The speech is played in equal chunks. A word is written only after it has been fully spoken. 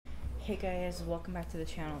Hey guys, welcome back to the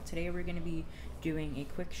channel. Today we're going to be doing a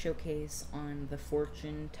quick showcase on the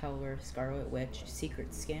Fortune Teller Scarlet Witch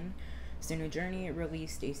secret skin. So New Journey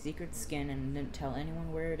released a secret skin and didn't tell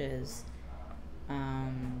anyone where it is.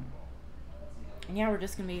 And yeah, we're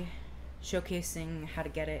just going to be showcasing how to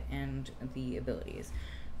get it and the abilities.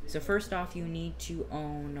 So first off, you need to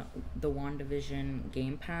own the WandaVision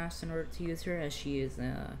Game Pass in order to use her, as she is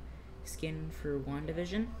a skin for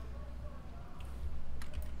WandaVision.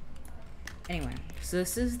 Anyway, so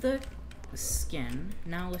this is the skin.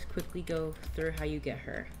 Now let's quickly go through how you get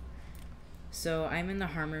her. So I'm in the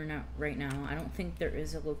harbor right now. I don't think there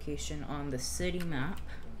is a location on the city map,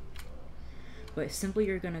 but simply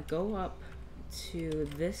you're gonna go up to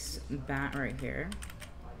this bat right here,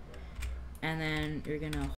 and then you're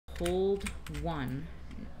gonna hold 1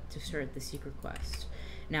 to start the secret quest.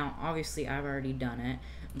 Now obviously I've already done it,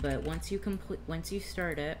 but once you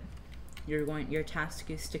start it, your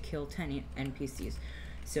task is to kill 10 NPCs.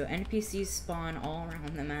 So NPCs spawn all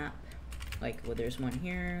around the map. Like, well, there's 1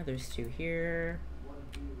 here, there's 2 here.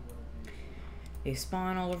 They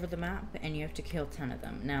spawn all over the map, and you have to kill 10 of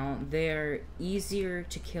them. Now, they're easier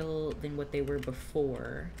to kill than what they were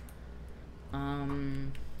before. But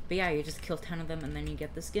yeah, you just kill 10 of them, and then you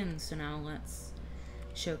get the skin. So now let's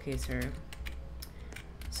showcase her.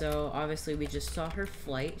 So obviously we just saw her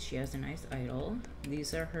flight. She has a nice idol.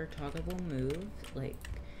 These are her toggleable moves, like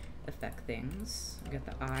effect things. We got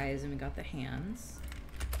the eyes and we got the hands.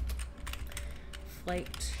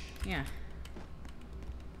 Flight, yeah.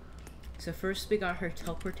 So first we got her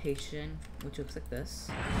teleportation, which looks like this.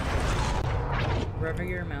 Wherever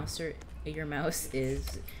your mouse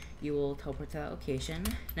is, you will teleport to that location.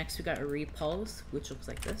 Next we got a repulse, which looks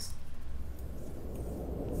like this.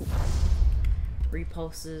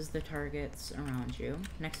 Repulses the targets around you.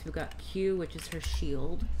 Next we got Q, which is her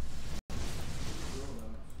shield.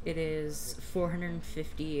 It is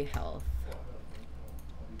 450 health.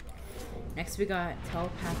 Next we got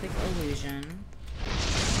telepathic illusion,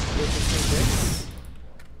 which is like this.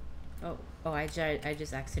 Oh, I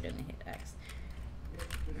just accidentally hit X.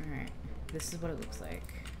 Alright, this is what it looks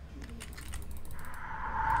like.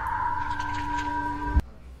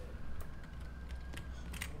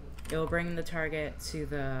 It will bring the target to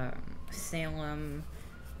the Salem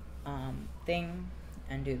thing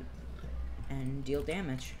and deal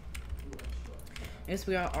damage. Next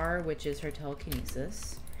we got R, which is her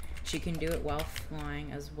telekinesis. She can do it while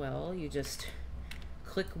flying as well. You just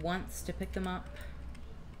click once to pick them up,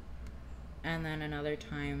 and then another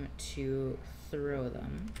time to throw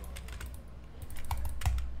them.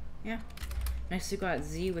 Yeah. Next we got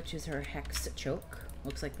Z, which is her hex choke.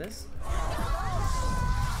 Looks like this.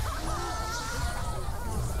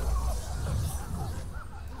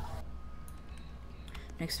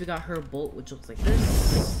 Next we got her bolt, which looks like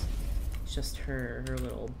this. It's just her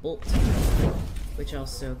little bolt, which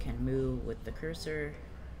also can move with the cursor.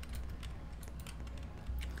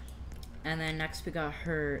 And then next we got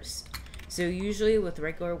her, so usually with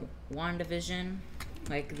regular WandaVision,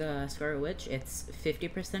 like the Scarlet Witch, it's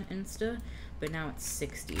 50% insta, but now it's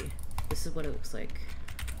 60. This is what it looks like.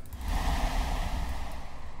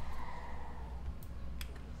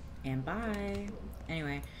 And bye.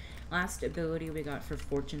 Anyway, last ability we got for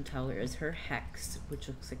Fortune Teller is her Hex, which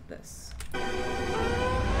looks like this.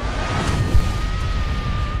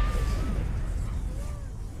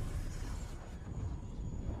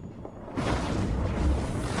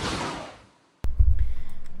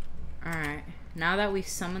 Alright, now that we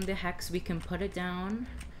summoned the Hex, we can put it down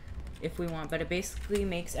if we want, but it basically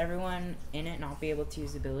makes everyone in it not be able to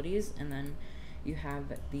use abilities, and then you have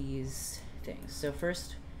these things. So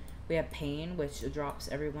first we have Pain, which drops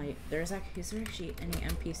everyone. Is there actually any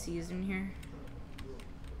NPCs in here?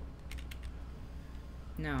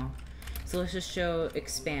 No. So let's just show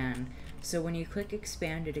Expand. So when you click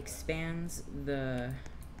Expand, it expands the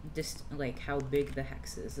like how big the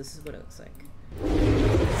hex is. This is what it looks like.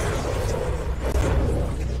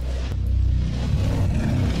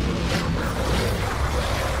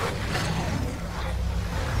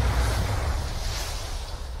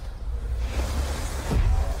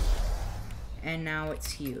 And now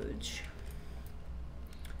it's huge.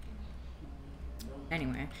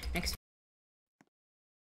 Anyway, next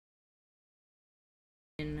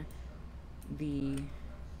in the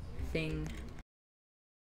thing,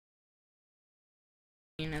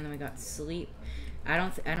 and then we got Sleep. I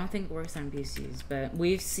don't think it works on PCs, but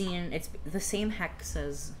we've seen it's the same hex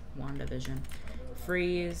as WandaVision.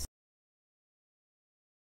 Freeze.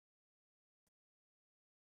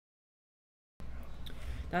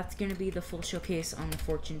 That's going to be the full showcase on the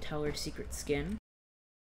Fortune Teller secret skin.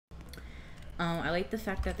 I like the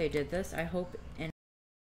fact that they did this. I hope in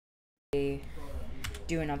they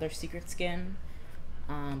do another secret skin,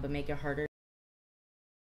 but make it harder.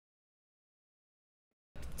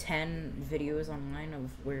 10 videos online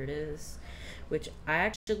of where it is, which I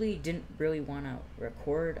actually didn't really want to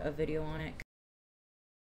record a video on it.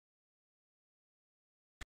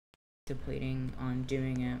 Contemplating on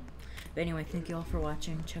doing it. But anyway, thank you all for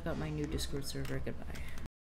watching. Check out my new Discord server. Goodbye.